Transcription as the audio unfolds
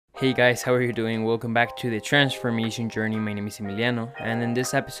Hey guys, how are you doing? Welcome back to the Transformation Journey. My name is Emiliano, and in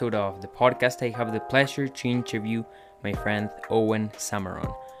this episode of the podcast, I have the pleasure to interview my friend Owen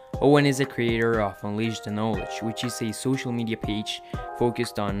Samaron. Owen is the creator of Unleash the Knowledge, which is a social media page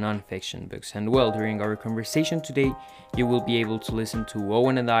focused on nonfiction books. And well, during our conversation today, you will be able to listen to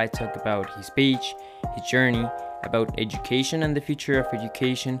Owen and I talk about his page, his journey, about education and the future of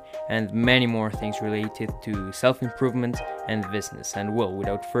education, and many more things related to self-improvement and business. And well,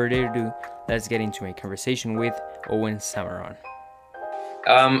 without further ado, let's get into my conversation with Owen Samaron.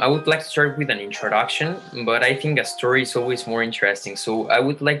 I would like to start with an introduction, but I think a story is always more interesting. So I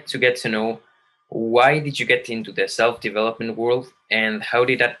would like to get to know, why did you get into the self-development world, and how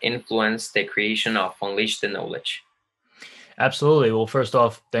did that influence the creation of Unleash the Knowledge? Absolutely. Well, first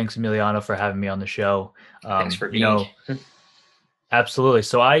off, thanks Emiliano for having me on the show. Thanks Um, for you being. know, absolutely.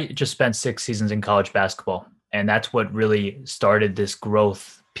 So I just spent 6 seasons in college basketball, and that's what really started this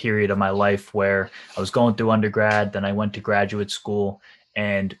growth period of my life where I was going through undergrad, then I went to graduate school.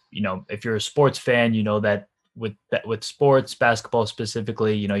 And, if you're a sports fan, you know that with sports, basketball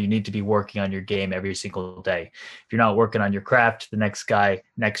specifically, you need to be working on your game every single day. If you're not working on your craft, the next guy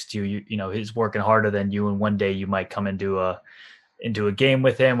next to you, he's working harder than you, and one day you might come into a game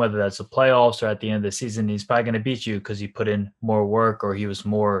with him, whether that's the playoffs or at the end of the season, he's probably going to beat you because he put in more work or he was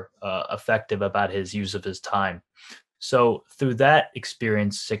more effective about his use of his time. So through that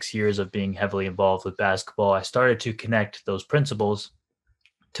experience, 6 years of being heavily involved with basketball, I started to connect those principles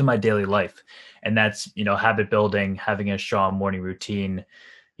to my daily life. And that's, habit building, having a strong morning routine,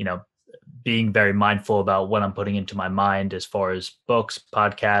 you know, being very mindful about what I'm putting into my mind as far as books,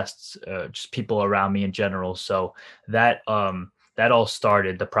 podcasts, just people around me in general. So that all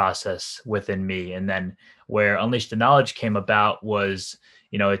started the process within me. And then where Unleash the Knowledge came about was,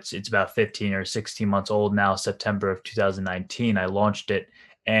 it's about 15 or 16 months old now. September of 2019, I launched it,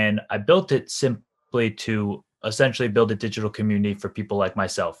 and I built it simply to essentially build a digital community for people like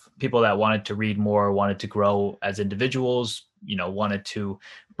myself, people that wanted to read more, wanted to grow as individuals, wanted to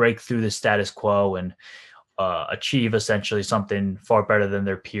break through the status quo and achieve essentially something far better than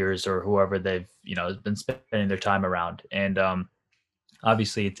their peers or whoever they've been spending their time around. And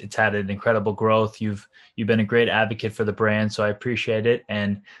obviously, it's had an incredible growth. You've been a great advocate for the brand, so I appreciate it.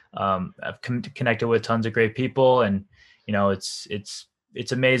 And I've connected with tons of great people, and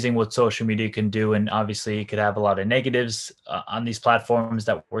it's amazing what social media can do. And obviously, it could have a lot of negatives on these platforms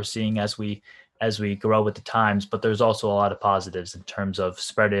that we're seeing as we grow with the times, but there's also a lot of positives in terms of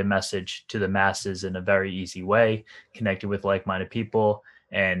spreading a message to the masses in a very easy way, connected with like-minded people,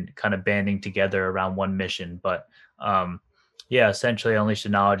 and kind of banding together around one mission. But yeah, essentially, Unleash the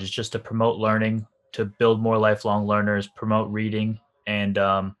Knowledge is just to promote learning, to build more lifelong learners, promote reading, and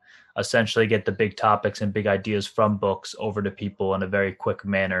essentially get the big topics and big ideas from books over to people in a very quick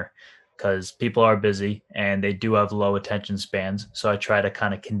manner, because people are busy and they do have low attention spans. So I try to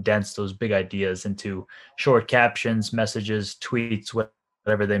kind of condense those big ideas into short captions, messages, tweets,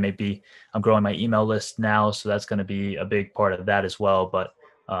 whatever they may be. I'm growing my email list now, so that's going to be a big part of that as well. But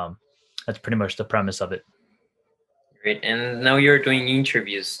that's pretty much the premise of it. Great. And now you're doing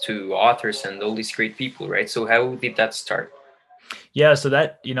interviews to authors and all these great people, right? So how did that start? Yeah, so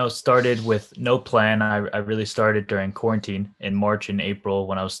that started with no plan. I really started during quarantine in March and April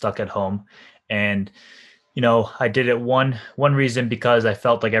when I was stuck at home, and I did it one reason because I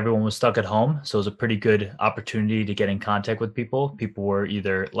felt like everyone was stuck at home, so it was a pretty good opportunity to get in contact with people. People were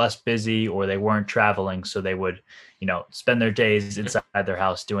either less busy or they weren't traveling, so they would spend their days inside their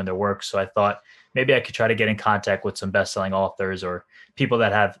house doing their work. So I thought maybe I could try to get in contact with some best-selling authors or people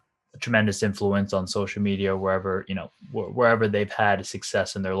that have tremendous influence on social media, wherever they've had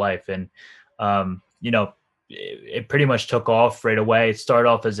success in their life. And it pretty much took off right away. It started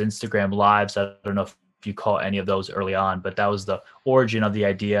off as Instagram lives. I don't know if you call any of those early on, but that was the origin of the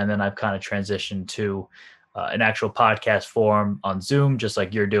idea. And then I've kind of transitioned to an actual podcast form on Zoom, just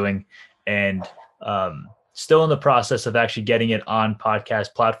like you're doing. And still in the process of actually getting it on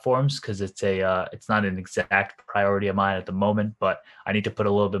podcast platforms, because it's not an exact priority of mine at the moment, but I need to put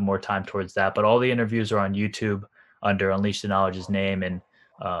a little bit more time towards that. But all the interviews are on YouTube under Unleash the Knowledge's name. And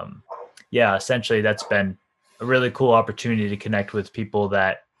yeah, essentially that's been a really cool opportunity to connect with people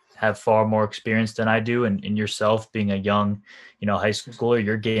that have far more experience than I do. And yourself being a young, high schooler,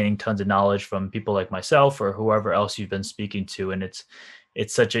 you're gaining tons of knowledge from people like myself or whoever else you've been speaking to. And it's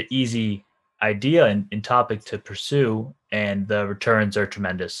such an easy idea and topic to pursue, and the returns are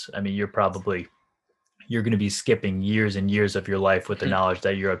tremendous. I mean, you're going to be skipping years and years of your life with the knowledge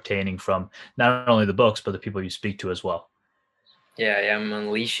that you're obtaining from not only the books, but the people you speak to as well. Yeah, I am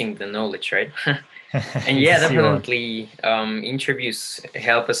unleashing the knowledge, right? And yeah, Yes, you are. definitely, interviews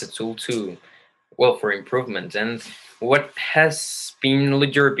help as a tool to, well, for improvement. And what has been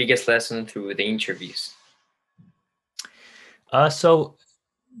like your biggest lesson through the interviews? So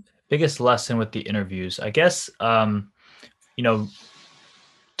biggest lesson with the interviews, I guess, you know,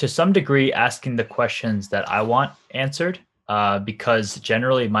 to some degree, asking the questions that I want answered, because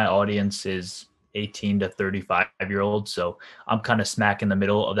generally my audience is 18 to 35-year olds. So I'm kind of smack in the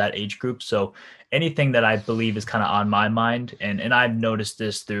middle of that age group. So anything that I believe is kind of on my mind, and I've noticed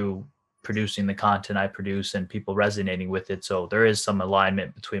this through producing the content I produce and people resonating with it. So there is some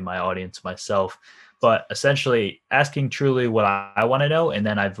alignment between my audience and myself. But essentially asking truly what I want to know. And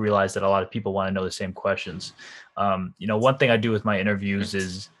then I've realized that a lot of people want to know the same questions. One thing I do with my interviews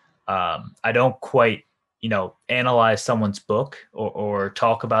is I don't quite, analyze someone's book or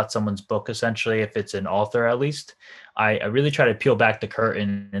talk about someone's book, essentially, if it's an author at least. I really try to peel back the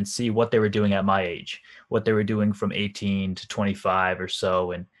curtain and see what they were doing at my age, what they were doing from 18 to 25 or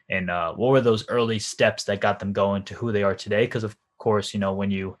so, and what were those early steps that got them going to who they are today. Because of course, when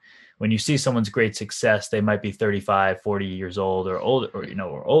you see someone's great success, they might be 35, 40 years old or older,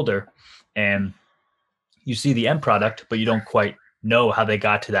 or older, and you see the end product, but you don't quite know how they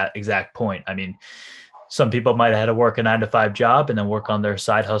got to that exact point. I mean, some people might have had to work a 9 to 5 job and then work on their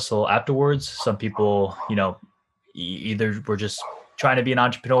side hustle afterwards. Some people, either were just trying to be an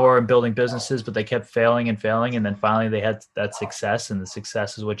entrepreneur and building businesses, but they kept failing and failing. And then finally they had that success, and the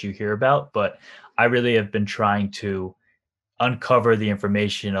success is what you hear about. But I really have been trying to uncover the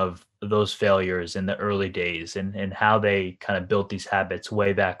information of those failures in the early days, and how they kind of built these habits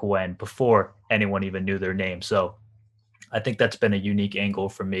way back when, before anyone even knew their name. So I think that's been a unique angle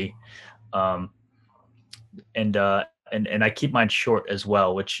for me. Um, and I keep mine short as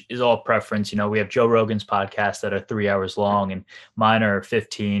well, which is all preference. We have Joe Rogan's podcasts that are 3 hours long, and mine are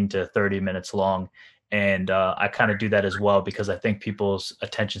 15 to 30 minutes long. And I kind of do that as well because I think people's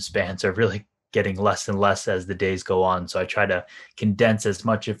attention spans are really getting less and less as the days go on. So I try to condense as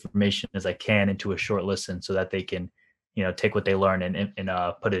much information as I can into a short listen so that they can, take what they learn and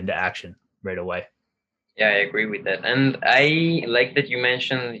put it into action right away. Yeah, I agree with that. And I like that you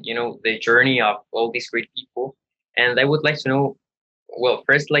mentioned, the journey of all these great people. And I would like to know, well,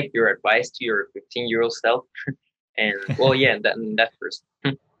 first, like your advice to your 15-year-old self. And well, yeah, that first.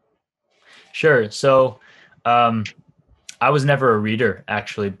 Sure. So, um, I was never a reader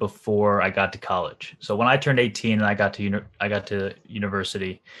actually before I got to college. So when I turned 18 and I got to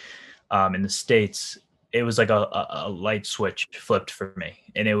university in the States, it was like a light switch flipped for me.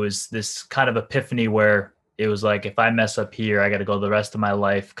 And it was this kind of epiphany where it was like, if I mess up here, I got to go the rest of my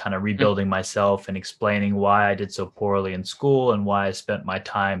life kind of rebuilding myself and explaining why I did so poorly in school and why I spent my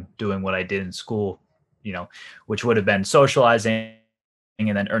time doing what I did in school, which would have been socializing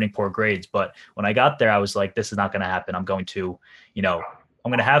and then earning poor grades. But when I got there, I was like, this is not going to happen. You know, I'm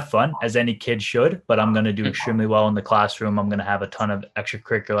going to have fun as any kid should, but I'm going to do extremely well in the classroom. I'm going to have a ton of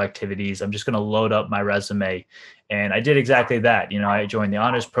extracurricular activities. I'm just going to load up my resume. And I did exactly that. I joined the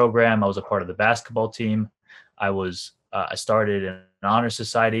honors program. I was a part of the basketball team. I started in an honor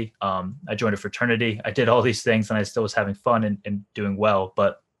society. I joined a fraternity. I did all these things and I still was having fun and doing well.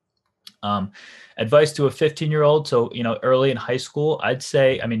 But um, advice to a 15-year-old. So, early in high school, I'd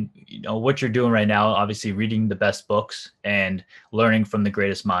say, I mean, what you're doing right now, obviously reading the best books and learning from the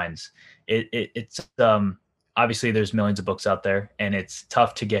greatest minds. It's obviously there's millions of books out there, and it's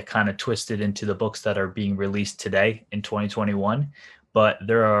tough to get kind of twisted into the books that are being released today in 2021. But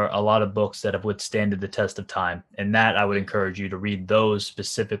there are a lot of books that have withstanded the test of time, and that I would encourage you to read those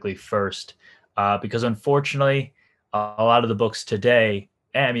specifically first, because unfortunately, a lot of the books today,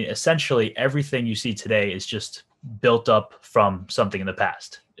 I mean, essentially everything you see today is just built up from something in the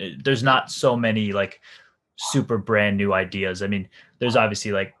past. There's not so many like super brand new ideas. I mean, there's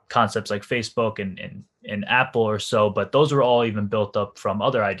obviously like concepts like Facebook and Apple or so, but those were all even built up from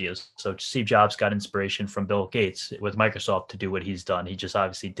other ideas. So Steve Jobs got inspiration from Bill Gates with Microsoft to do what he's done. He just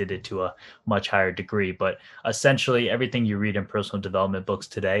obviously did it to a much higher degree. But essentially everything you read in personal development books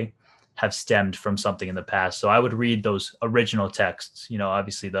today have stemmed from something in the past. So I would read those original texts,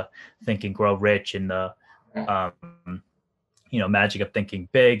 obviously the Think and Grow Rich and the, Magic of Thinking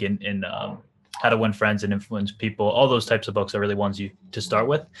Big and How to Win Friends and Influence People. All those types of books are really ones you to start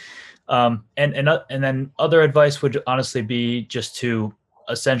with. And then other advice would honestly be just to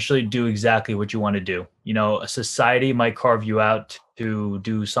essentially do exactly what you want to do. A society might carve you out to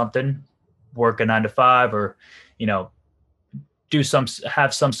do something, work a 9 to 5, or,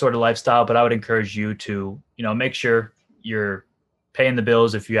 have some sort of lifestyle, but I would encourage you to, make sure you're paying the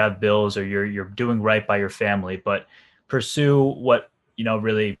bills if you have bills, or you're doing right by your family, but pursue what,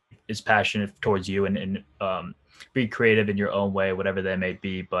 really is passionate towards you, and be creative in your own way, whatever that may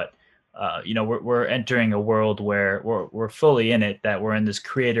be. But we're entering a world where we're fully in it, that we're in this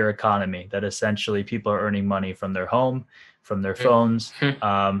creator economy, that essentially people are earning money from their home, from their phones.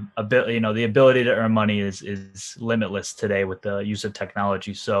 A bit, the ability to earn money is limitless today with the use of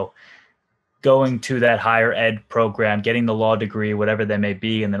technology. So going to that higher ed program, getting the law degree, whatever that may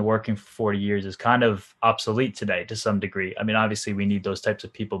be, and then working for 40 years is kind of obsolete today to some degree. I mean, obviously we need those types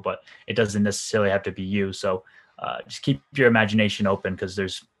of people, but it doesn't necessarily have to be you. So just keep your imagination open, because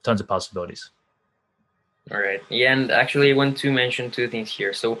there's tons of possibilities. All right. Yeah, and actually I want to mention two things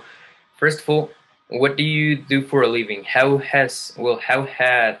here. So first of all, what do you do for a living? How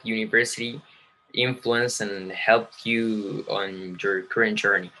had university influenced and helped you on your current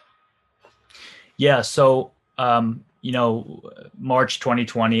journey? Yeah. So, March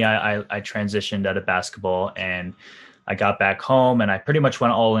 2020, I transitioned out of basketball, and I got back home, and I pretty much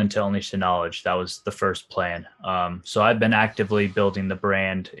went all into Unleash the Knowledge. That was the first plan. So I've been actively building the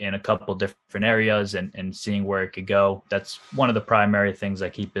brand in a couple different areas, and seeing where it could go. That's one of the primary things I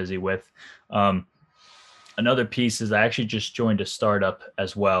keep busy with. Another piece is I actually just joined a startup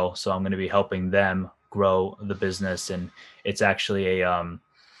as well. So I'm going to be helping them grow the business. And it's actually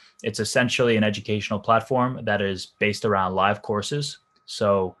it's essentially an educational platform that is based around live courses.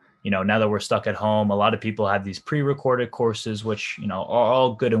 So, now that we're stuck at home, a lot of people have these pre-recorded courses, which, are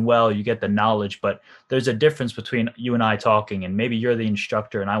all good and well. You get the knowledge, but there's a difference between you and I talking, and maybe you're the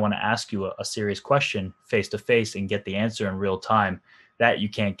instructor and I want to ask you a serious question face to face and get the answer in real time that you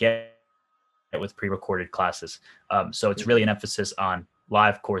can't get with pre-recorded classes. So it's really an emphasis on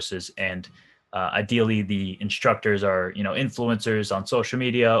live courses, and ideally the instructors are, influencers on social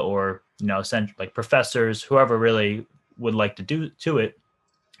media, or, like professors, whoever really would like to do to it,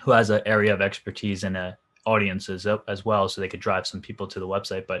 who has an area of expertise and audiences as well, so they could drive some people to the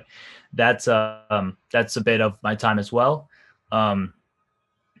website. But that's a bit of my time as well. And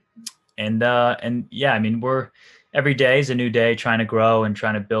yeah, I mean, every day is a new day, trying to grow and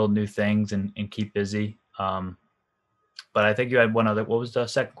trying to build new things, and keep busy. But I think you had one other. What was the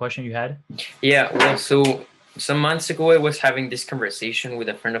second question you had? Yeah, well, so some months ago I was having this conversation with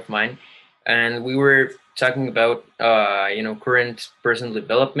a friend of mine, and we were talking about current personal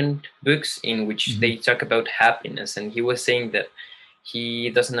development books in which they talk about happiness, and he was saying that he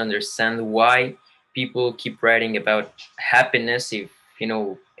doesn't understand why people keep writing about happiness if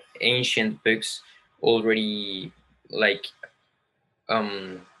ancient books already like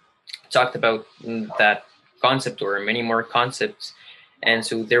talked about that concept or many more concepts, and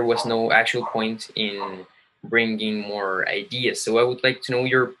so there was no actual point in bringing more ideas. So I would like to know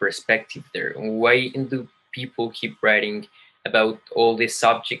your perspective there. Why do people keep writing about all these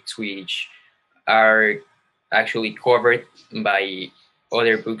subjects which are actually covered by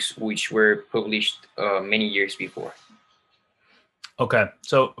other books which were published many years before? Okay,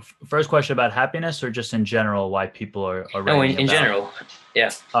 so first question about happiness, or just in general, why people are writing no, in general.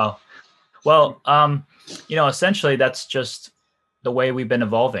 Yeah. Oh, well, essentially that's just the way we've been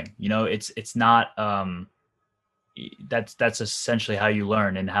evolving. It's not that's essentially how you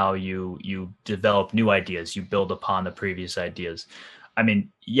learn, and how you develop new ideas. You build upon the previous ideas. I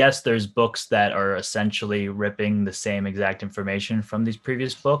mean, yes, there's books that are essentially ripping the same exact information from these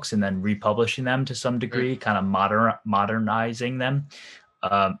previous books and then republishing them to some degree, kind of modernizing them.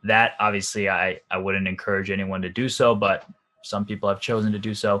 That obviously I wouldn't encourage anyone to do so, but some people have chosen to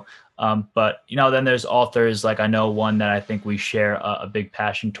do so. But then there's authors, like I know one that I think we share a big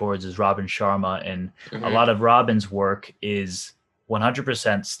passion towards is Robin Sharma, and a lot of Robin's work is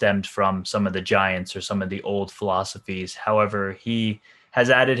 100% stemmed from some of the giants or some of the old philosophies. However, he has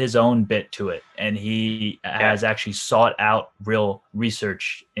added his own bit to it, and he has actually sought out real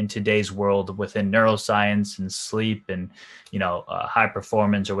research in today's world within neuroscience and sleep and high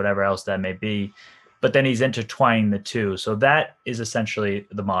performance or whatever else that may be. But then he's intertwining the two. So that is essentially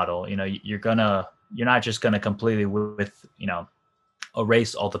the model. You're not just gonna completely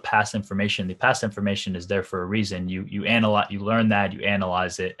erase all the past information. The past information is there for a reason. You analyze, you learn that, you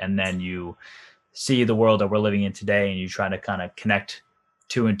analyze it, and then you see the world that we're living in today, and you try to kind of connect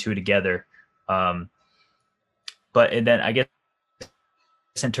two and two together. But then I guess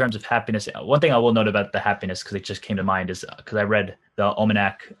in terms of happiness, one thing I will note about the happiness, because it just came to mind, is because I read the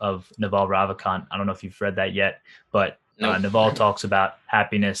Almanac of Naval Ravikant. I don't know if you've read that yet, but Naval talks about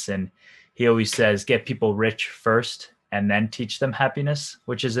happiness, and he always says, get people rich first and then teach them happiness,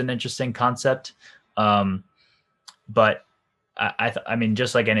 which is an interesting concept. But I mean,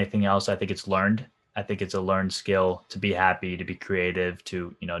 just like anything else, I think it's learned. I think it's a learned skill to be happy, to be creative,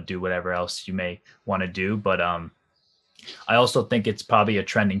 to, do whatever else you may want to do. But I also think it's probably a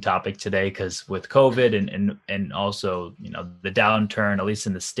trending topic today because with COVID and also, you know, the downturn, at least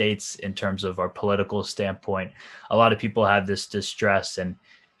in the States, in terms of our political standpoint, a lot of people have this distress and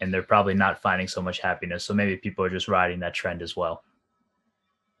they're probably not finding so much happiness. So maybe people are just riding that trend as well.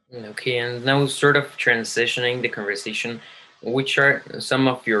 Okay, and now sort of transitioning the conversation, which are some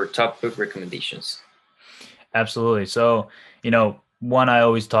of your top book recommendations? Absolutely. So, you know, one I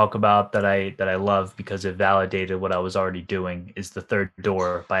always talk about that I love because it validated what I was already doing is The Third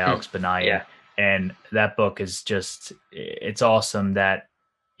Door by Alex Banayan. Yeah. And that book is just it's awesome that,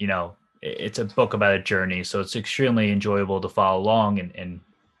 you know, it's a book about a journey. So it's extremely enjoyable to follow along and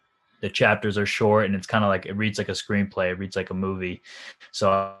the chapters are short and it's kind of like it reads like a screenplay, it reads like a movie.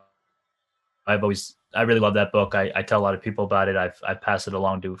 So I really love that book. I tell a lot of people about it. I pass it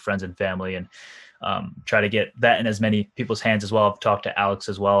along to friends and family and try to get that in as many people's hands as well. I've talked to Alex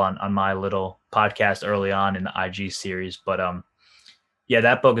as well on my little podcast early on in the IG series. But yeah,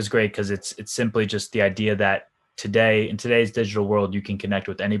 that book is great because it's simply just the idea that today in today's digital world, you can connect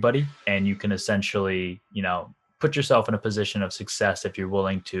with anybody and you can essentially, you know, put yourself in a position of success if you're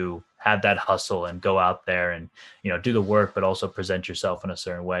willing to have that hustle and go out there and, you know, do the work, but also present yourself in a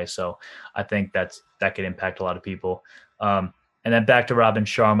certain way. So I think that could impact a lot of people. And then back to Robin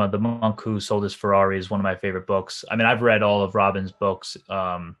Sharma, The Monk Who Sold His Ferrari is one of my favorite books. I mean, I've read all of Robin's books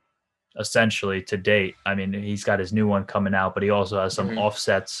essentially to date. I mean, he's got his new one coming out, but he also has some Hmm.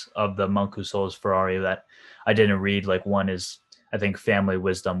 offsets of The Monk Who Sold His Ferrari that I didn't read. Like one is, I think, Family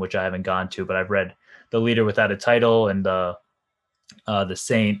Wisdom, which I haven't gone to, but I've read The Leader Without a Title and the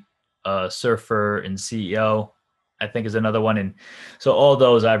Saint, Surfer, and CEO. I think is another one. And so all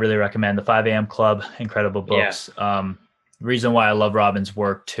those I really recommend. The 5 a.m. Club, incredible Yeah. books. Reason why I love Robin's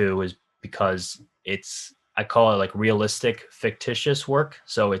work too is because I call it like realistic, fictitious work.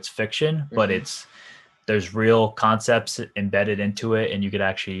 So it's fiction, but Hmm. there's real concepts embedded into it, and you could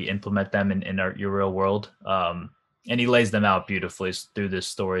actually implement them in your real world. And he lays them out beautifully through this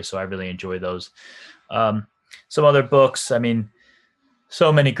story. So I really enjoy those. Um, some other books. I mean,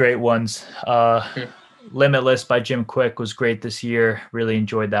 so many great ones. Limitless by Jim Quick was great this year. Really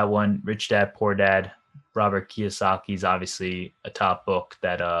enjoyed that one. Rich Dad Poor Dad. Robert Kiyosaki is obviously a top book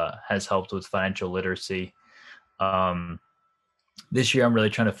that has helped with financial literacy. Um, this year, I'm really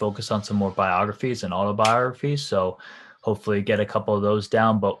trying to focus on some more biographies and autobiographies. So hopefully get a couple of those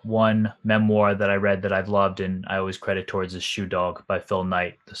down. But one memoir that I read that I've loved and I always credit towards is Shoe Dog by Phil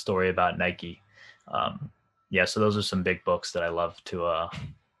Knight, the story about Nike. Um, yeah, so those are some big books that I love to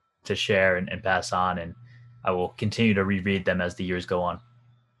share and pass on, and I will continue to reread them as the years go on.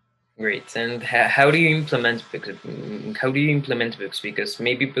 Great. And how do you implement books? How do you implement books? Because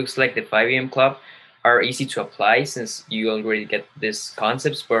maybe books like the 5 a.m. Club are easy to apply since you already get these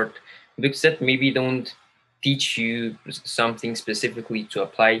concepts, but books that maybe don't teach you something specifically to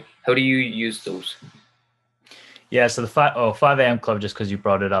apply, how do you use those? Yeah, so the 5 a.m. Club, just because you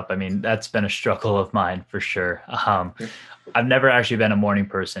brought it up, I mean, that's been a struggle of mine for sure. I've never actually been a morning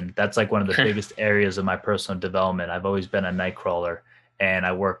person. That's like one of the biggest areas of my personal development. I've always been a night crawler and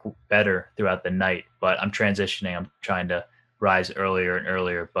I work better throughout the night, but I'm transitioning. I'm trying to rise earlier and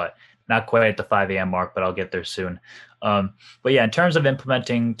earlier, but not quite at the 5 a.m. mark, but I'll get there soon. But yeah, in terms of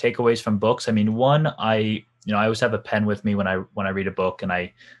implementing takeaways from books, I mean, I always have a pen with me when I read a book and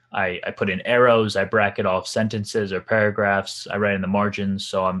I put in arrows, I bracket off sentences or paragraphs, I write in the margins.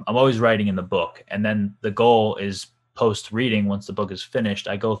 So I'm always writing in the book. And then the goal is post reading, once the book is finished,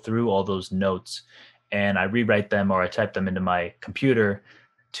 I go through all those notes and I rewrite them or I type them into my computer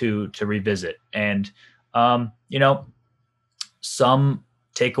to revisit. And you know, some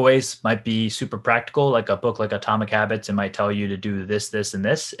takeaways might be super practical, like a book like Atomic Habits. It might tell you to do this, this, and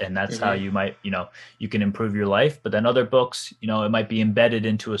this, and that's how Hmm. you might, you can improve your life. But then other books, it might be embedded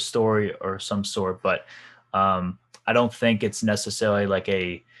into a story or some sort. But I don't think it's necessarily like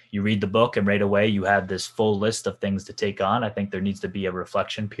you read the book and right away you have this full list of things to take on. I think there needs to be a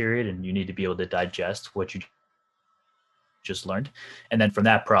reflection period, and you need to be able to digest what you just learned, and then from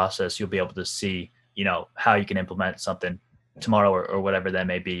that process you'll be able to see how you can implement something tomorrow or whatever that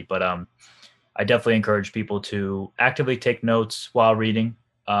may be. But I definitely encourage people to actively take notes while reading.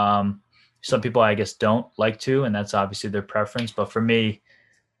 Some people I guess don't like to, and that's obviously their preference, but for me,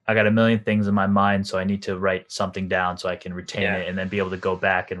 I got a million things in my mind, so I need to write something down so I can retain Yeah. it and then be able to go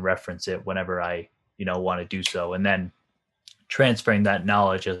back and reference it whenever I want to do so, and then transferring that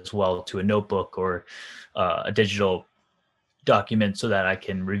knowledge as well to a notebook or a digital document so that I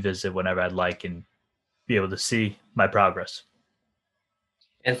can revisit whenever I'd like and be able to see my progress.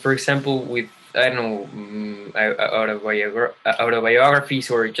 And for example, with I don't know, autobiographies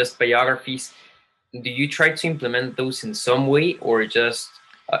or just biographies, do you try to implement those in some way, or just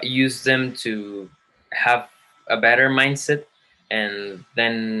use them to have a better mindset and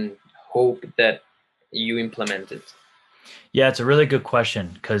then hope that you implement it? Yeah, it's a really good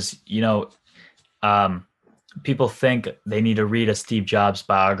question because, um, people think they need to read a Steve Jobs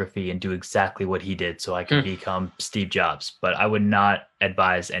biography and do exactly what he did so I can Hmm. become Steve Jobs. But I would not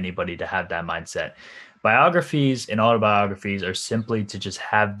advise anybody to have that mindset. Biographies and autobiographies are simply to just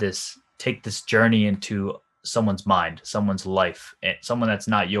take this journey into someone's mind, someone's life, and someone that's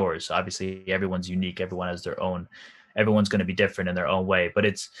not yours. Obviously, everyone's unique, everyone has their own, everyone's going to be different in their own way, but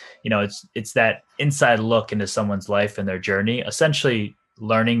it's that inside look into someone's life and their journey, essentially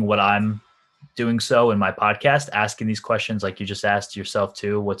learning what I'm doing so in my podcast, asking these questions like you just asked yourself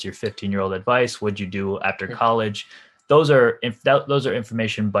too. What's your 15-year-old advice? What'd you do after college? Those are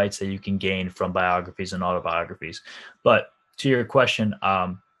information bites that you can gain from biographies and autobiographies. But to your question,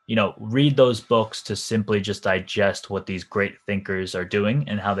 read those books to simply just digest what these great thinkers are doing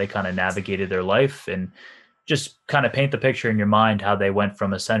and how they kind of navigated their life, and just kind of paint the picture in your mind how they went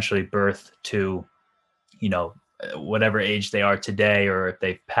from essentially birth to, whatever age they are today, or if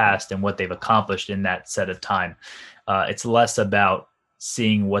they've passed and what they've accomplished in that set of time. It's less about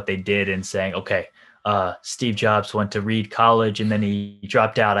seeing what they did and saying, okay, Steve Jobs went to Reed College and then he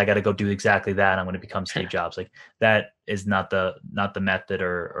dropped out. I got to go do exactly that. I'm going to become Steve Jobs. Like, that is not the method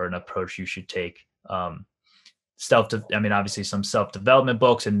or an approach you should take. Obviously some self-development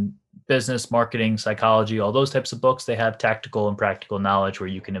books and business, marketing, psychology, all those types of books, they have tactical and practical knowledge where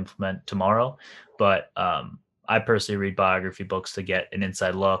you can implement tomorrow. But I personally read biography books to get an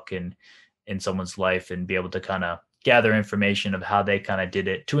inside look in someone's life and be able to kind of gather information of how they kind of did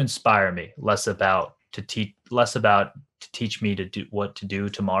it to inspire me, less about to teach me to do what to do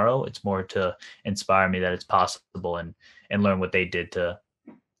tomorrow. It's more to inspire me that it's possible, and learn what they did to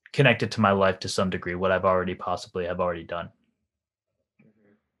connect it to my life to some degree, what I've already possibly have already done.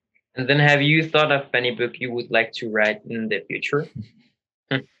 And then, have you thought of any book you would like to write in the future?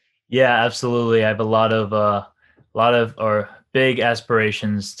 Yeah, absolutely. I have a lot of or big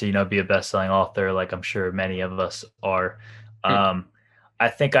aspirations to, be a best-selling author, like I'm sure many of us are. Um, I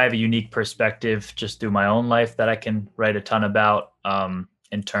think I have a unique perspective just through my own life that I can write a ton about,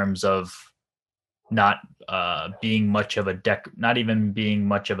 in terms of not being much of not even being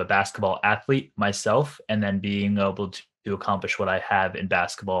much of a basketball athlete myself, and then being able to accomplish what I have in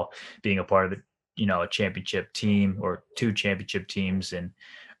basketball, being a part of a championship team or two championship teams, and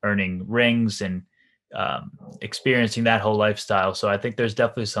earning rings and experiencing that whole lifestyle. So I think there's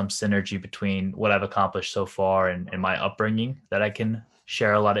definitely some synergy between what I've accomplished so far and my upbringing that I can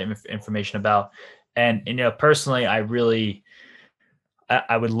share a lot of information about. And personally, I would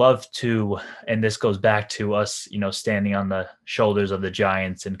love to, and this goes back to us, standing on the shoulders of the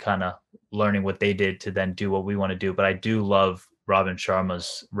giants and kind of learning what they did to then do what we want to do. But I do love Robin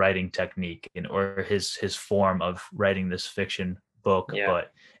Sharma's writing technique, or his form of writing this fiction book, Yeah.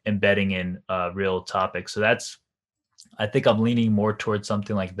 but embedding in real topics. So I think I'm leaning more towards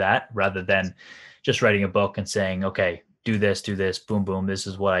something like that rather than just writing a book and saying, okay, do this, boom, boom, this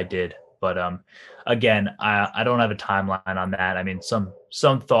is what I did. But again, I don't have a timeline on that. I mean, some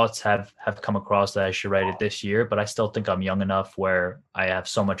thoughts have come across that I should write it this year, but I still think I'm young enough where I have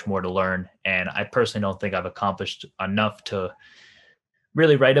so much more to learn. And I personally don't think I've accomplished enough to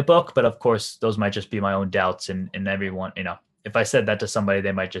really write a book. But of course, those might just be my own doubts. And everyone, if I said that to somebody,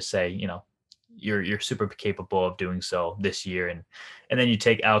 they might just say, you're super capable of doing so this year. And then you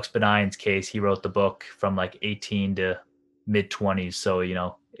take Alex Banayan's case. He wrote the book from like 18 to mid 20s. So,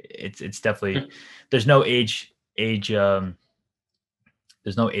 it's definitely, there's no age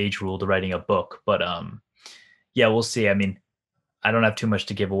rule to writing a book, but yeah, we'll see. I mean, I don't have too much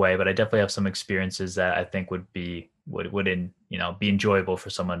to give away, but I definitely have some experiences that I think would be enjoyable for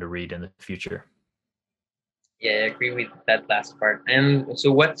someone to read in the future. Yeah, I agree with that last part. And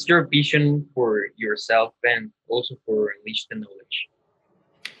so, what's your vision for yourself and also for Unleash the Knowledge?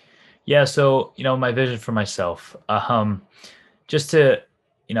 Yeah, so my vision for myself, just to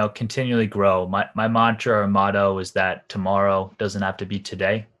continually grow. My mantra or motto is that tomorrow doesn't have to be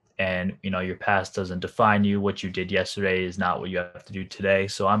today, and your past doesn't define you. What you did yesterday is not what you have to do today.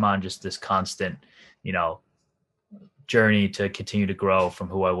 So I'm on just this constant, journey to continue to grow from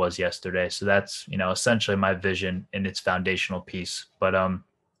who I was yesterday. So that's essentially my vision in its foundational piece. But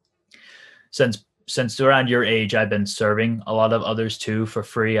since around your age, I've been serving a lot of others too for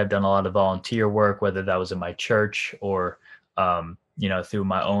free. I've done a lot of volunteer work, whether that was in my church or through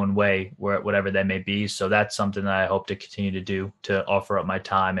my own way, whatever that may be. So that's something that I hope to continue to do, to offer up my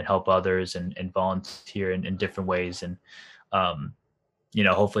time and help others and volunteer in different ways. And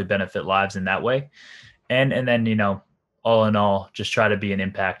hopefully benefit lives in that way. And then, all in all, just try to be an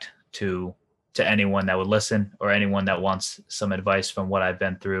impact to anyone that would listen, or anyone that wants some advice from what I've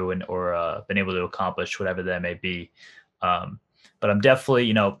been through, and or been able to accomplish, whatever that may be. Um, but I'm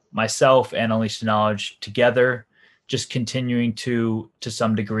definitely, myself and Unleash the Knowledge together, just continuing to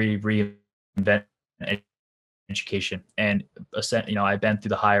some degree reinvent education. And I've been through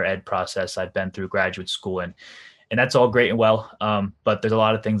the higher ed process, I've been through graduate school, and that's all great and well. But there's a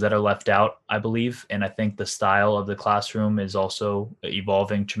lot of things that are left out, I believe. And I think the style of the classroom is also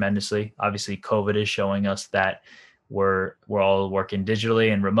evolving tremendously. Obviously, COVID is showing us that we're all working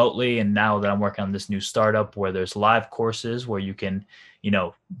digitally and remotely. And now that I'm working on this new startup where there's live courses where you can,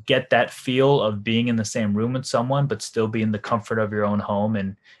 get that feel of being in the same room with someone, but still be in the comfort of your own home,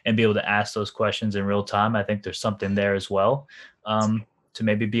 and be able to ask those questions in real time. I think there's something there as well, to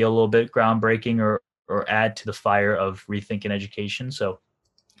maybe be a little bit groundbreaking, or add to the fire of rethinking education. So,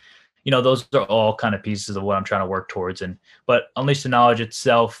 those are all kind of pieces of what I'm trying to work towards. But Unleash the Knowledge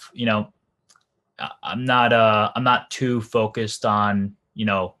itself, I'm not too focused on,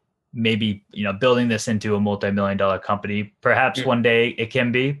 maybe, building this into a multi-million-dollar company. Perhaps one day it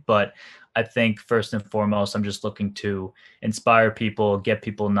can be, but I think first and foremost, I'm just looking to inspire people, get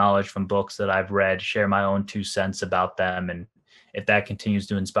people knowledge from books that I've read, share my own 2 cents about them. And if that continues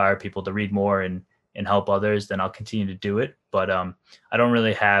to inspire people to read more and help others, then I'll continue to do it. But I don't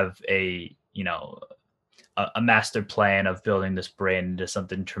really have a master plan of building this brand into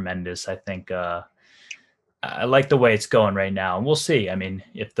something tremendous. I think I like the way it's going right now, and we'll see. I mean,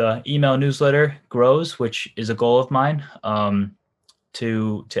 if the email newsletter grows, which is a goal of mine,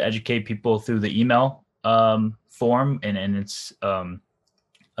 to educate people through the email form, and it's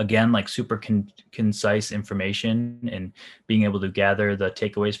again, like super concise information, and being able to gather the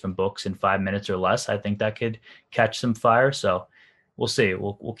takeaways from books in 5 minutes or less, I think that could catch some fire. So we'll see.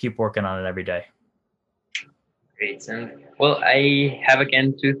 We'll keep working on it every day. Great. And well, I have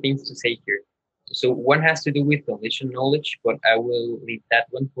again 2 things to say here. So one has to do with Unleash the Knowledge, but I will leave that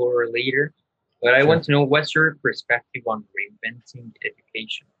one for later. But I want to know, what's your perspective on reinventing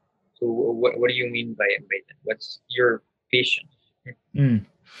education? So what do you mean by that? What's your vision?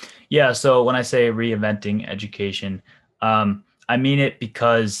 Yeah. So when I say reinventing education, I mean it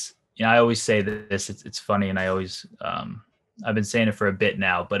because, I always say this, it's funny. And I've been saying it for a bit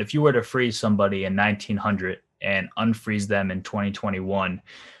now, but if you were to freeze somebody in 1900 and unfreeze them in 2021,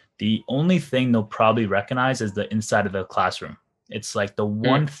 the only thing they'll probably recognize is the inside of the classroom. It's like the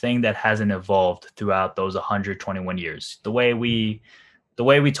one thing that hasn't evolved throughout those 121 years. The way we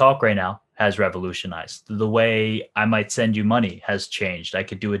talk right now has revolutionized. The way I might send you money has changed. I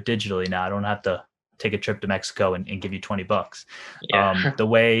could do it digitally now. I don't have to take a trip to Mexico and give you $20. Yeah. The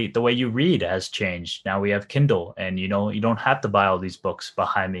way you read has changed. Now we have Kindle, and you don't have to buy all these books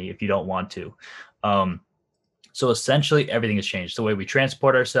behind me if you don't want to. So essentially everything has changed. The way we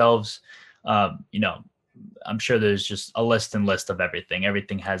transport ourselves, I'm sure there's just a list of everything.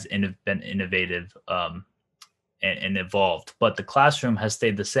 Everything has been innovative and evolved, but the classroom has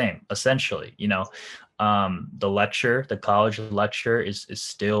stayed the same, essentially. The college lecture is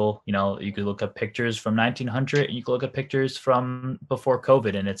still, you could look at pictures from 1900, you could look at pictures from before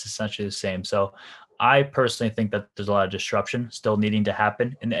COVID, and it's essentially the same. So I personally think that there's a lot of disruption still needing to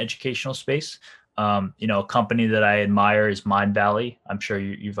happen in the educational space. A company that I admire is Mindvalley. I'm sure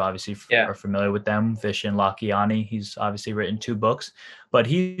you've obviously are familiar with them. Vishen Lakhiani. He's obviously written 2 books, but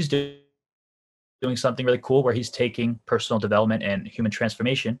he's doing something really cool where he's taking personal development and human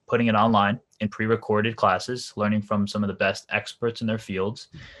transformation, putting it online in pre-recorded classes, learning from some of the best experts in their fields,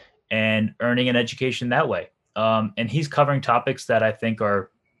 and earning an education that way. And he's covering topics that I think are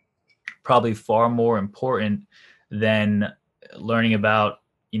probably far more important than learning about,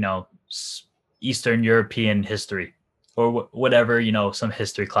 Eastern European history, or whatever, some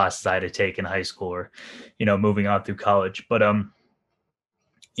history classes I had to take in high school, or, moving on through college. But,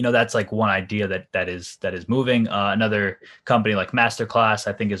 that's like one idea that is moving. Another company like Masterclass,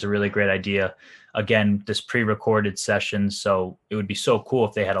 I think, is a really great idea. Again, this pre-recorded session. So it would be so cool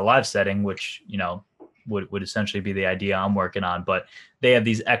if they had a live setting, which, would essentially be the idea I'm working on. But they have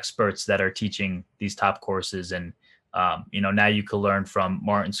these experts that are teaching these top courses, and now you can learn from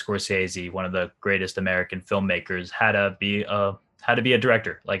Martin Scorsese, one of the greatest American filmmakers, how to be a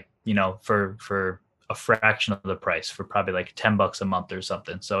director, like, for a fraction of the price, for probably like $10 a month or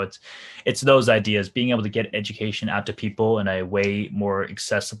something. So it's those ideas, being able to get education out to people in a way more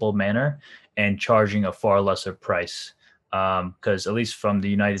accessible manner and charging a far lesser price. Because at least from the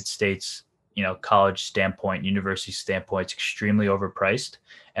United States, college standpoint, university standpoint, it's extremely overpriced.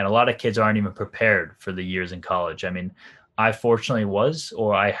 And a lot of kids aren't even prepared for the years in college. I mean, I fortunately was,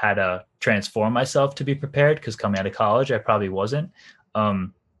 or I had to transform myself to be prepared, because coming out of college, I probably wasn't.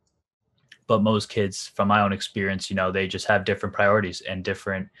 Um, but most kids, from my own experience, they just have different priorities and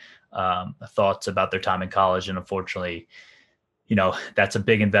different thoughts about their time in college. And unfortunately, that's a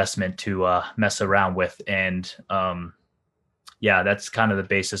big investment to mess around with. And yeah, that's kind of the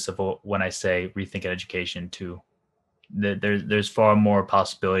basis of when I say rethink education too. There's far more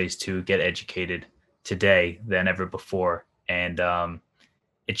possibilities to get educated today than ever before. And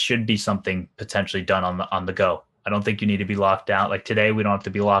it should be something potentially done on the go. I don't think you need to be locked down. Like today, we don't have to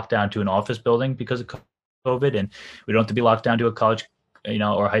be locked down to an office building because of COVID, and we don't have to be locked down to a college,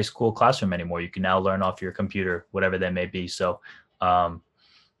 or high school classroom anymore. You can now learn off your computer, whatever that may be. So, um,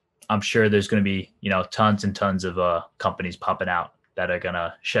 I'm sure there's going to be, tons and tons of companies popping out that are going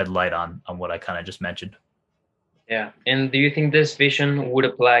to shed light on what I kind of just mentioned. Yeah. And do you think this vision would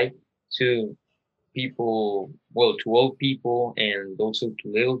apply to people, well, to old people and also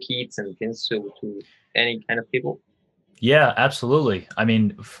to little kids and things, so to any kind of people? Yeah, absolutely. I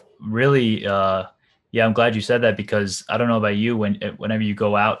mean, really, yeah, I'm glad you said that, because I don't know about you, whenever you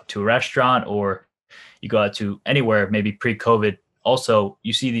go out to a restaurant or you go out to anywhere, maybe pre-COVID, also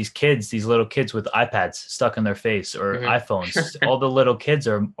you see these little kids with iPads stuck in their face, or Hmm. iPhones. All the little kids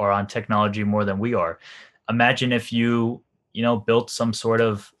are on technology more than we are. Imagine if built some sort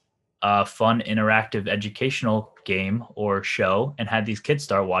of fun, interactive, educational game or show and had these kids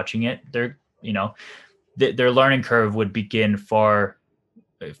start watching it. Their learning curve would begin far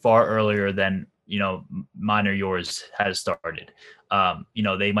earlier than mine or yours has started.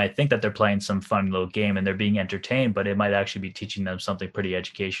 They might think that they're playing some fun little game and they're being entertained, but it might actually be teaching them something pretty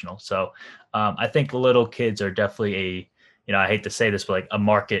educational. So I think little kids are definitely I hate to say this, but like a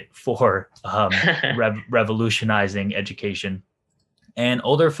market for revolutionizing education. And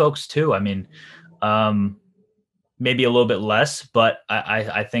older folks too. I mean, um, maybe a little bit less, but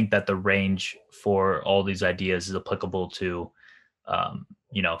I think that the range for all these ideas is applicable to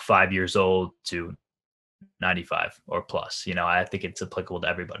 5 years old to 95 or plus. I think it's applicable to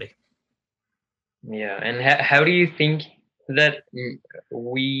everybody. Yeah. And how do you think that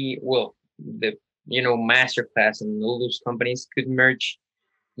well, the, Masterclass and all those companies could merge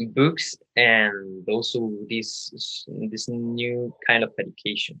books and also this new kind of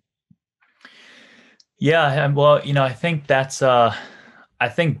education? Yeah, and well, I think I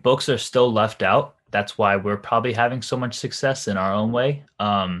think books are still left out. That's why we're probably having so much success in our own way.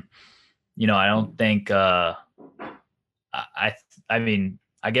 I don't think I I mean,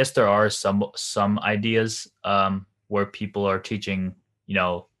 I guess there are some ideas where people are teaching,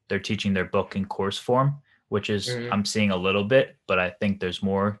 they're teaching their book in course form, which is Hmm. I'm seeing a little bit, but I think there's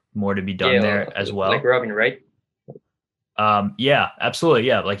more to be done Yeah, there as like well. Robin, right? Yeah, absolutely.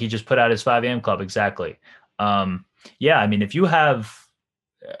 Yeah, like he just put out his 5 a.m. club, exactly. Yeah, I mean, if you have,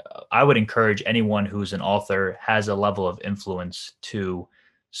 I would encourage anyone who's an author, has a level of influence, to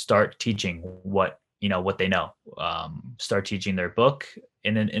start teaching what they know. Start teaching their book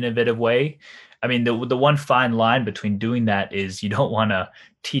in an innovative way. I mean, the one fine line between doing that is you don't want to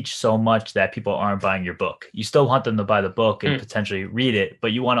teach so much that people aren't buying your book. You still want them to buy the book and Hmm. potentially read it,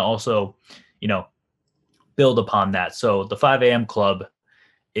 but you want to also, you know, build upon that. So the 5 a.m. Club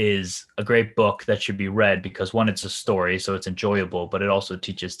is a great book that should be read because, one, it's a story, so it's enjoyable, but it also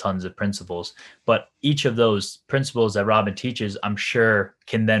teaches tons of principles. But each of those principles that Robin teaches, I'm sure,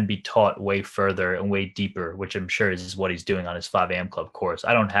 can then be taught way further and way deeper, which I'm sure is what he's doing on his 5 a.m. Club course.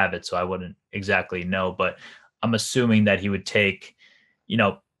 I don't have it, so I wouldn't exactly know, but I'm assuming that he would take,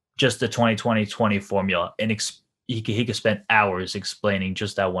 just the 2020 formula and he could spend hours explaining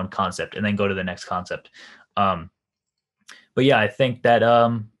just that one concept and then go to the next concept. Um, but yeah, I think that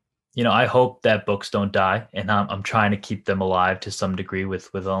I hope that books don't die, and I'm trying to keep them alive to some degree with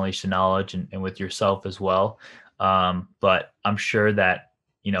Unleash the Knowledge, and with yourself as well. But I'm sure that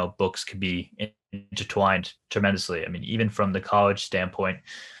books could be intertwined tremendously. I mean, even from the college standpoint,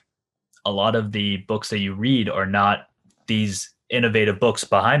 a lot of the books that you read are not these innovative books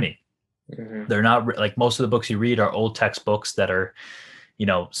behind me. Hmm. They're not like most of the books you read are old textbooks that are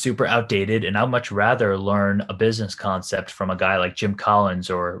super outdated. And I'd much rather learn a business concept from a guy like Jim Collins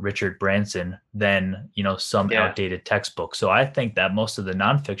or Richard Branson than, some Yeah. outdated textbook. So I think that most of the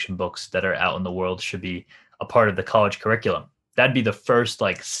nonfiction books that are out in the world should be a part of the college curriculum. That'd be the first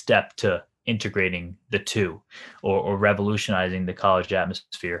like step to integrating the two, or revolutionizing the college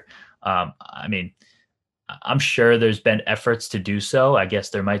atmosphere. I mean, I'm sure there's been efforts to do so. I guess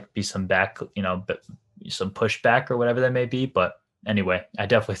there might be some some pushback or whatever that may be. But anyway, I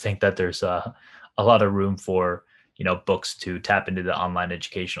definitely think that there's a lot of room for books to tap into the online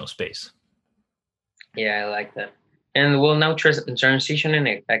educational space. Yeah, I like that. And we'll now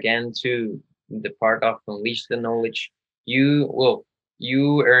transitioning again to the part of Unleash the Knowledge.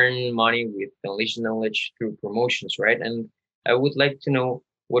 You earn money with Unleash the Knowledge through promotions, right? And I would like to know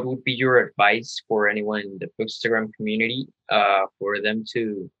what would be your advice for anyone in the Bookstagram community, for them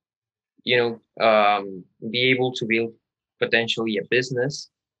to, be able to build potentially a business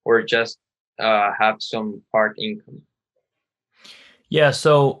or just have some part income. Yeah.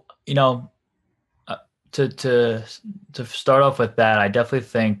 So, uh, to start off with that, I definitely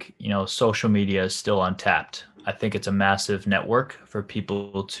think, social media is still untapped. I think it's a massive network for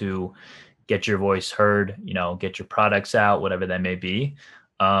people to get your voice heard, get your products out, whatever that may be.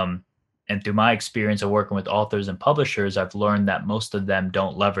 Um, and through my experience of working with authors and publishers, I've learned that most of them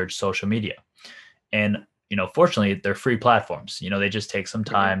don't leverage social media. And fortunately, they're free platforms. They just take some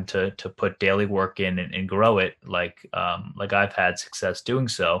Mhm. time to put daily work in and grow it, like I've had success doing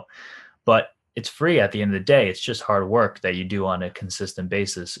so. But it's free at the end of the day. It's just hard work that you do on a consistent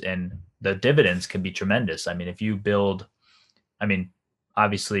basis, and the dividends can be tremendous. I mean, if you build, I mean,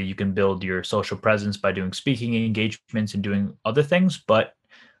 obviously you can build your social presence by doing speaking engagements and doing other things, but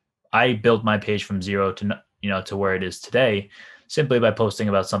I built my page from zero to to where it is today simply by posting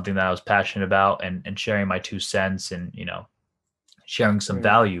about something that I was passionate about and sharing my 2 cents and sharing some Mhm.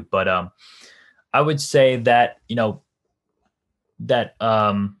 value. But I would say that that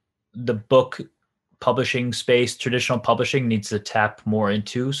the book publishing space, traditional publishing, needs to tap more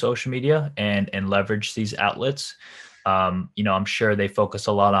into social media and leverage these outlets. I'm sure they focus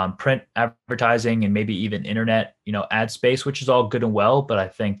a lot on print advertising and maybe even internet, ad space, which is all good and well. But I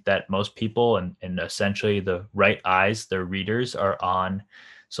think that most people and essentially the right eyes, their readers, are on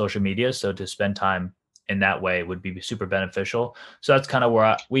social media. So to spend time in that way would be super beneficial. So that's kind of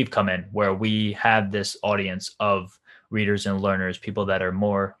where we've come in, where we have this audience of readers and learners, people that are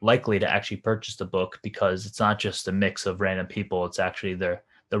more likely to actually purchase the book because it's not just a mix of random people. It's actually the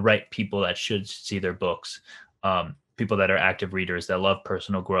right people that should see their books. People that are active readers that love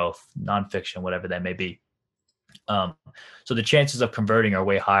personal growth, nonfiction, whatever that may be. Um, so the chances of converting are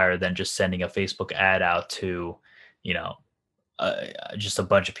way higher than just sending a Facebook ad out to, you know, just a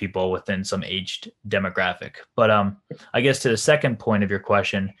bunch of people within some aged demographic. But I guess to the second point of your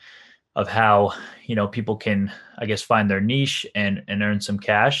question, of how people can, I guess, find their niche and earn some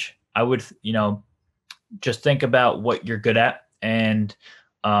cash, I would just think about what you're good at, and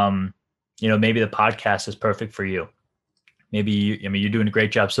um maybe the podcast is perfect for you. Maybe I mean, you're doing a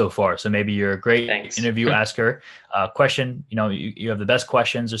great job so far, so maybe you're a great Thanks. interview asker. Question, you have the best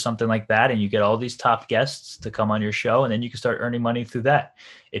questions or something like that, and you get all these top guests to come on your show, and then you can start earning money through that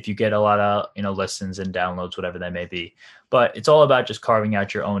if you get a lot of listens and downloads, whatever that may be. But it's all about just carving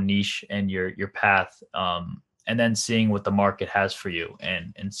out your own niche and your path, and then seeing what the market has for you,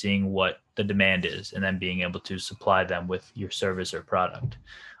 and seeing what the demand is, and then being able to supply them with your service or product.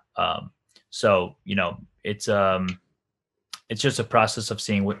 So it's just a process of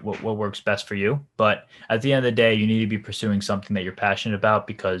seeing what works best for you. But at the end of the day, you need to be pursuing something that you're passionate about,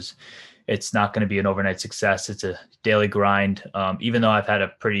 because it's not going to be an overnight success. It's a daily grind. Even though I've had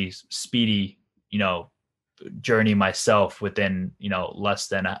a pretty speedy, journey myself within, less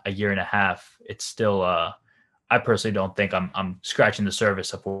than a year and a half, it's still, I personally don't think I'm scratching the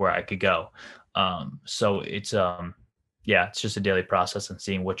surface of where I could go. So yeah, it's just a daily process and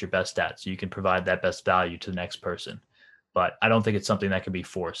seeing what you're best at so you can provide that best value to the next person. But I don't think it's something that can be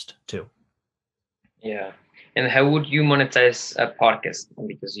forced to. Yeah. And how would you monetize a podcast?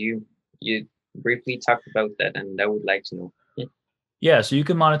 Because you briefly talked about that, and I would like to know. Yeah, so you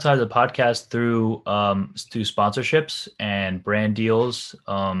can monetize a podcast through sponsorships and brand deals,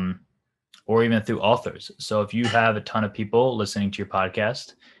 or even through authors. So if you have a ton of people listening to your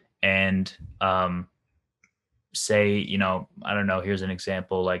podcast, and say, I don't know, here's an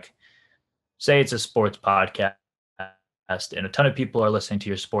example, like say it's a sports podcast and a ton of people are listening to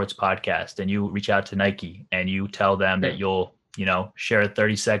your sports podcast, and you reach out to Nike and you tell them that you'll, share a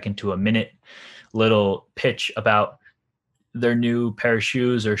 30-second to a minute little pitch about their new pair of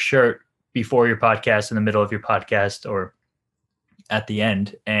shoes or shirt before your podcast, in the middle of your podcast, or at the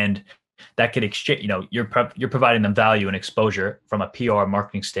end. And that could exchange, you're providing them value and exposure from a PR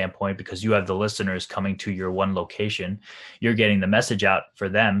marketing standpoint, because you have the listeners coming to your one location. You're getting the message out for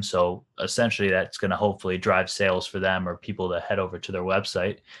them. So essentially that's going to hopefully drive sales for them, or people to head over to their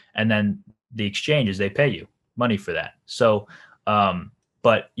website. And then the exchange is they pay you money for that. So,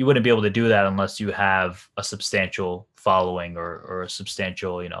 but you wouldn't be able to do that unless you have a substantial following, or a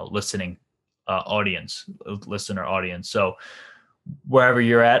substantial, listening listener audience. So wherever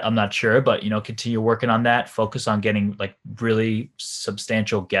you're at, I'm not sure, but continue working on that. Focus on getting like really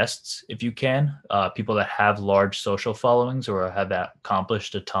substantial guests if you can, people that have large social followings or have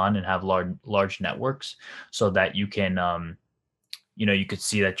accomplished a ton and have large networks, so that you can, you could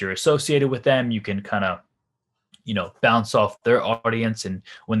see that you're associated with them. You can kind of, bounce off their audience, and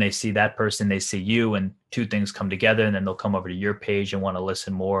when they see that person, they see you, and two things come together, and then they'll come over to your page and want to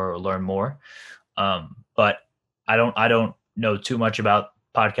listen more or learn more. But I don't know too much about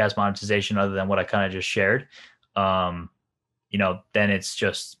podcast monetization other than what I kind of just shared. Then it's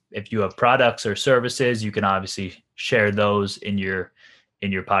just, if you have products or services, you can obviously share those in your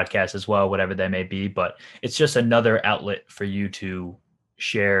podcast as well, whatever they may be. But it's just another outlet for you to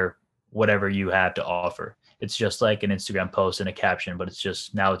share whatever you have to offer. It's just like an Instagram post and a caption, but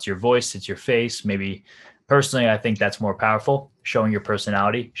now it's your voice, it's your face. Maybe personally, I think that's more powerful, showing your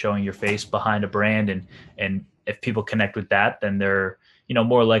personality, showing your face behind a brand. And if people connect with that, then they're,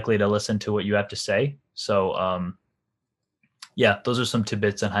 more likely to listen to what you have to say. So, yeah, those are some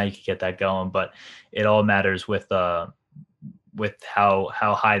tidbits on how you can get that going, but it all matters with how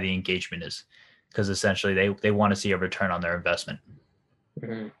high the engagement is, because essentially they want to see a return on their investment.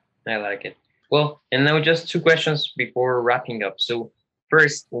 Mm-hmm. I like it. Well, and now just two questions before wrapping up. So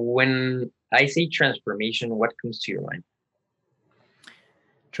first, when I say transformation, what comes to your mind?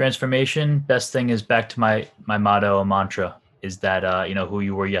 Transformation, best thing is back to my motto, a mantra, is that who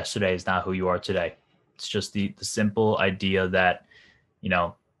you were yesterday is not who you are today. It's just the simple idea that,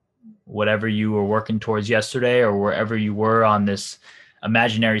 whatever you were working towards yesterday, or wherever you were on this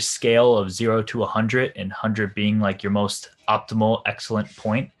imaginary scale of 0 to 100, and 100 being like your most optimal, excellent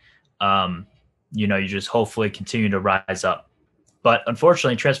point, you just hopefully continue to rise up. But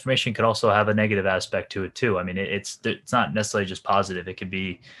unfortunately, transformation could also have a negative aspect to it too. I mean, it's not necessarily just positive. It could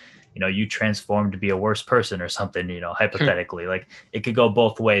be, you transform to be a worse person or something, hypothetically. Like, it could go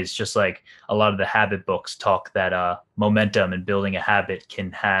both ways, just like a lot of the habit books talk that momentum and building a habit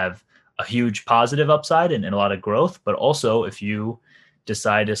can have a huge positive upside and a lot of growth. But also, if you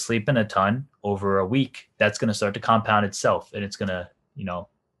decide to sleep in a ton over a week, that's going to start to compound itself, and it's going to,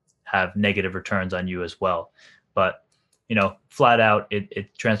 have negative returns on you as well. But flat out,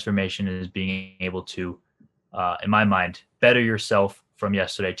 transformation is being able to, in my mind, better yourself from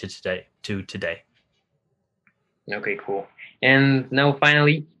yesterday to today. Okay, cool. And now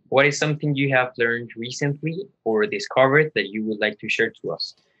finally, what is something you have learned recently or discovered that you would like to share to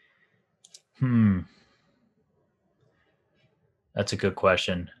us? That's a good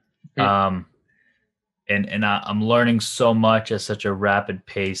question. And I'm learning so much at such a rapid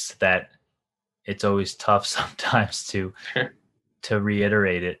pace that it's always tough sometimes to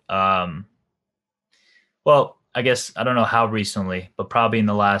reiterate it. Well, I guess I don't know how recently, but probably in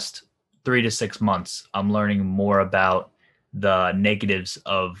the last 3 to 6 months, I'm learning more about the negatives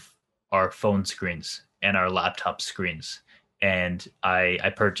of our phone screens and our laptop screens. And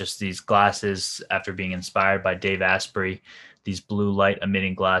I purchased these glasses after being inspired by Dave Asprey, these blue light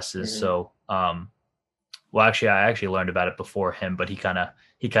emitting glasses. Mm-hmm. So, well, actually, I actually learned about it before him, but he kind of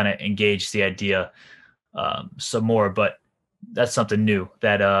engaged the idea some more. But that's something new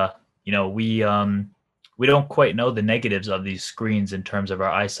that we don't quite know the negatives of these screens in terms of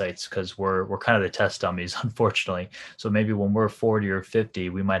our eyesights, because we're kind of the test dummies, unfortunately. So maybe when we're 40 or 50,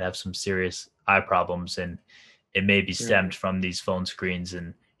 we might have some serious eye problems, and it may be stemmed from these phone screens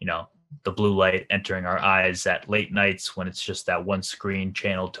and the blue light entering our eyes at late nights when it's just that one screen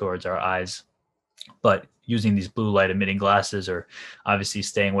channeled towards our eyes. But using these blue light emitting glasses, or obviously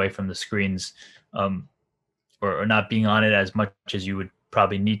staying away from the screens, or not being on it as much as you would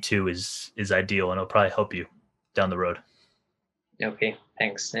probably need to, is ideal, and it'll probably help you down the road. Okay,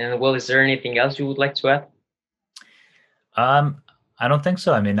 thanks. And well, is there anything else you would like to add? I don't think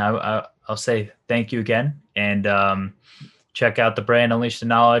so. I mean, I'll say thank you again, and check out the brand Unleash the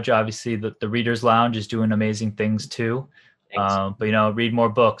Knowledge. Obviously, the Readers Lounge is doing amazing things too. But read more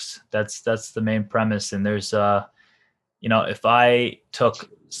books. That's the main premise. And there's if I took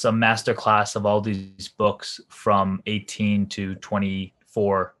some masterclass of all these books from 18 to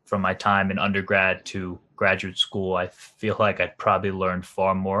 24 from my time in undergrad to graduate school, I feel like I'd probably learn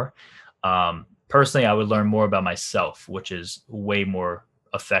far more. Personally, I would learn more about myself, which is way more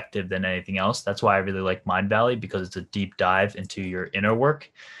effective than anything else. That's why I really like Mindvalley, because it's a deep dive into your inner work,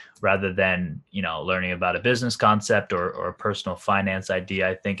 rather than learning about a business concept or a personal finance idea.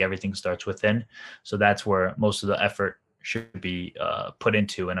 I think everything starts within. So that's where most of the effort should be put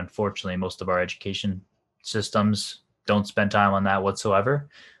into. And unfortunately, most of our education systems don't spend time on that whatsoever.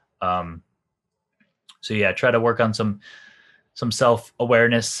 So yeah, try to work on some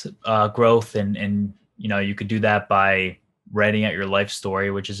self-awareness growth, and you could do that by writing out your life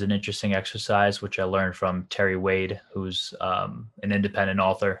story, which is an interesting exercise, which I learned from Terry Wade, who's an independent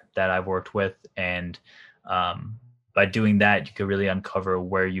author that I've worked with. And by doing that, you can really uncover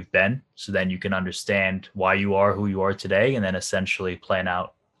where you've been. So then you can understand why you are who you are today, and then essentially plan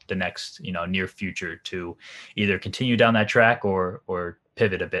out the next, near future to either continue down that track or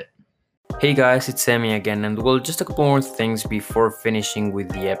pivot a bit. Hey guys, it's Sammy again, and well, just a couple more things before finishing with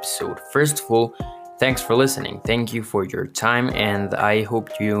the episode. First of all, thanks for listening. Thank you for your time, and I hope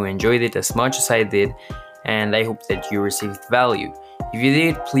you enjoyed it as much as I did, and I hope that you received value. If you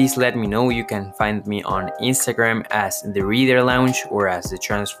did, please let me know. You can find me on Instagram as The Reader Lounge or as The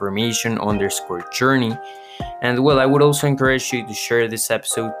Transformation_Journey. And well, I would also encourage you to share this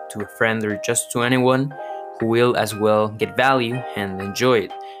episode to a friend or just to anyone who will as well get value and enjoy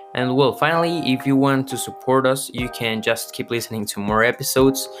it. And well, finally, if you want to support us, you can just keep listening to more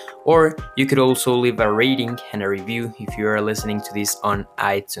episodes, or you could also leave a rating and a review if you are listening to this on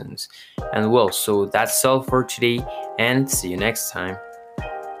iTunes. And well, so that's all for today, and see you next time.